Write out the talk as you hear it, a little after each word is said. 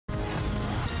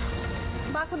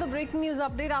Back with the breaking news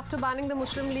update. After banning the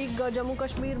Muslim League Jammu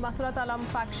Kashmir Masrat Alam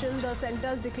faction, the centre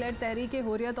has declared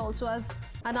Tehreek-e-Hurriyat also as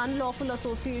an unlawful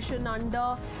association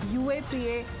under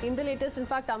UAPA. In the latest, in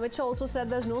fact, Amit Shah also said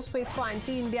there's no space for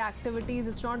anti-India activities.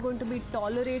 It's not going to be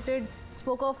tolerated.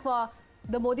 Spoke of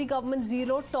the Modi government's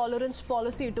zero tolerance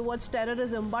policy towards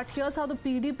terrorism. But here's how the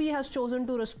PDP has chosen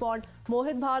to respond.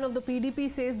 Mohit Bhan of the PDP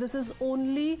says this is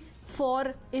only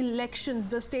for elections.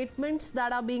 The statements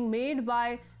that are being made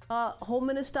by Home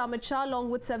Minister Amit Shah along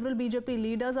with several BJP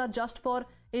leaders are just for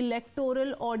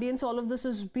electoral audience. All of this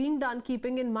is being done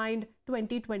keeping in mind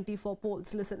 2024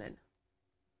 polls. Listen in.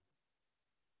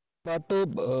 बात तो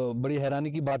बड़ी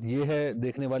हैरानी की बात ये है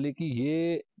देखने वाली कि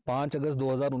ये 5 अगस्त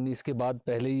 2019 के बाद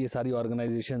पहले ही ये सारी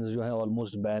ऑर्गेनाइजेशंस जो हैं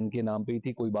ऑलमोस्ट बैन के नाम पे ही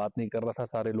थी। कोई बात नहीं कर रहा था।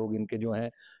 सारे लोग इनके जो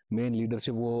हैं मेन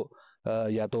लीडरशिप वो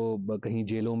या तो कहीं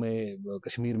जेलों में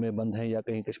कश्मीर में बंद हैं या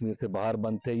कहीं कश्मीर से बाहर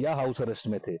बंद थे या हाउस अरेस्ट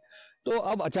में थे। तो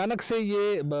अब अचानक से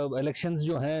ये इलेक्शंस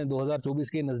जो हैं 2024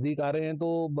 के नज़दीक आ रहे हैं,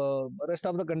 तो रेस्ट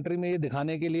ऑफ द कंट्री में ये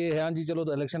दिखाने के लिए हाँ जी चलो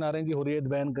तो इलेक्शन आ रहे हैं जी, हुर्रियत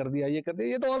बैन कर दिया, ये कर दिया।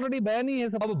 ये तो ऑलरेडी बैन ही है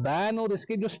सब। अब बैन और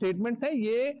इसके जो स्टेटमेंट्स हैं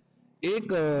ये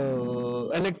एक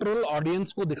इलेक्टोरल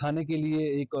ऑडियंस को दिखाने के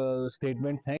लिए एक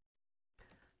स्टेटमेंट्स हैं।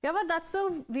 Yeah, but that's the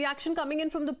reaction coming in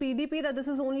from the PDP that this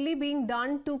is only being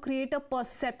done to create a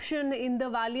perception in the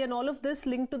valley, and all of this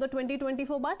linked to the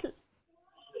 2024 battle.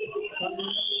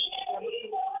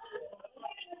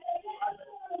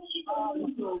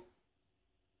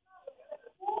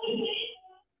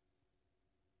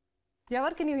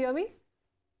 Yavar, can you hear me?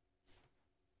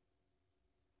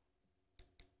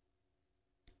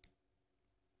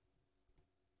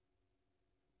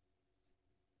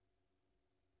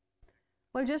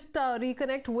 Well, just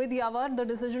reconnect with Yavar. The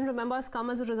decision, remember, has come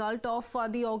as a result of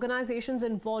the organization's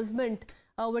involvement.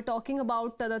 We're talking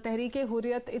about the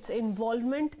Tehreek-e-Hurriyat, its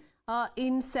involvement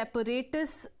in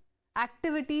separatist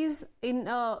activities in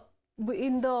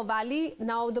the valley.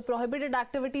 Now, the prohibited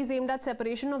activities aimed at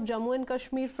separation of Jammu and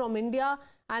Kashmir from India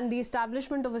and the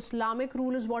establishment of Islamic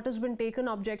rule is what has been taken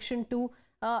objection to.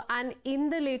 And in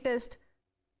the latest,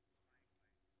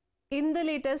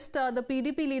 the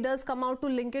PDP leaders come out to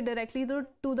link it directly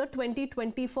to the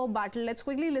 2024 battle. Let's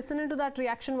quickly listen into that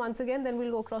reaction once again, then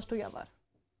we'll go across to Yavar.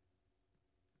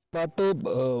 बात तो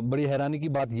बड़ी हैरानी की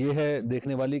बात ये है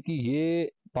देखने वाली कि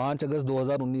ये 5 अगस्त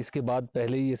 2019 के बाद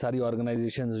पहले ही ये सारी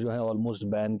ऑर्गेनाइजेशंस जो हैं ऑलमोस्ट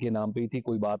बैन के नाम पे ही थी।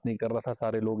 कोई बात नहीं कर रहा था।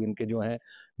 सारे लोग इनके जो हैं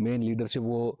मेन लीडरशिप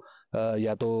वो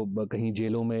या तो कहीं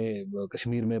जेलों में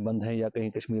कश्मीर में बंद हैं या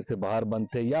कहीं कश्मीर से बाहर बंद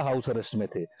थे या हाउस अरेस्ट में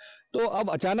थे। तो अब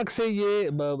अचानक से ये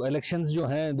इलेक्शंस जो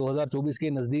हैं 2024 के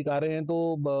नज़दीक आ रहे हैं,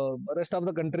 तो रेस्ट ऑफ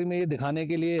द कंट्री में ये दिखाने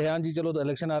के लिए हाँ जी चलो तो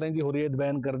इलेक्शन आ रहे हैं जी, हुर्रियत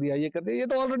बैन कर दिया, ये कर दिया। ये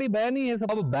तो ऑलरेडी बैन ही है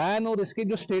सब। अब बैन और इसके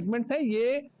जो स्टेटमेंट्स हैं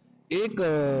ये एक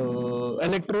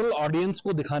इलेक्टोरल ऑडियंस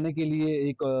को दिखाने के लिए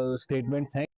एक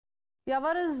स्टेटमेंट्स हैं।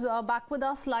 Yavar is back with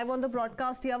us live on the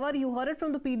broadcast. Yavar, you heard it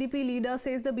from the PDP leader,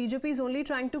 says the BJP is only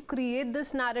trying to create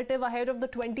this narrative ahead of the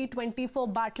 2024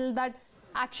 battle that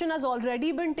action has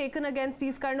already been taken against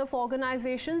these kind of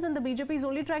organizations, and the BJP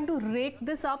is only trying to rake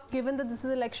this up given that this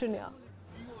is election year.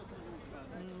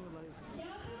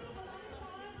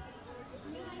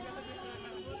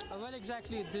 Well,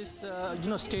 exactly. This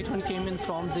statement came in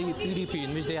from the PDP,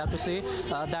 in which they have to say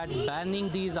that banning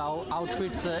these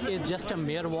outfits is just a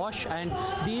mere wash, and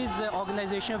these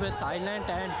organizations were silent,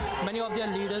 and many of their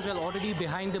leaders were already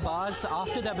behind the bars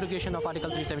after the abrogation of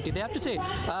Article 370. They have to say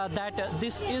that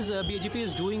this is BJP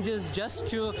is doing this just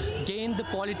to gain the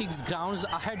politics grounds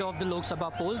ahead of the Lok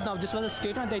Sabha polls. Now, this was a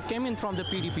statement that came in from the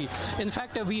PDP. In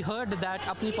fact, we heard that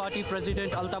Apni Party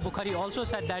President Alta Bukhari also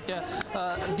said that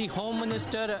the Home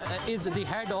Minister is the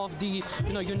head of the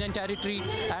Union Territory,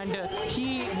 and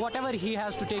whatever he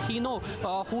has to take, he know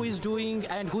who is doing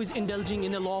and who is indulging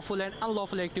in a lawful and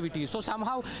unlawful activities. So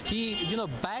somehow he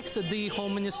backs the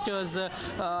Home Minister's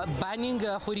banning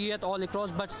Hurriyat all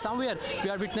across. But somewhere we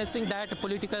are witnessing that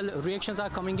political reactions are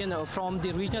coming in from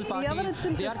the regional party. Yeah, but it's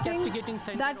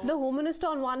interesting that the Home Minister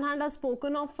on one hand has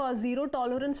spoken of zero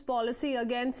tolerance policy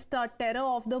against terror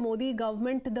of the Modi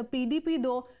government. The PDP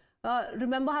though,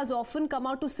 remember, has often come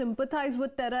out to sympathize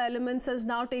with terror elements, has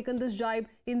now taken this jibe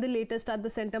in the latest at the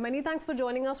centre. Many thanks for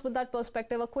joining us with that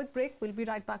perspective. A quick break. We'll be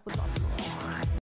right back with lots.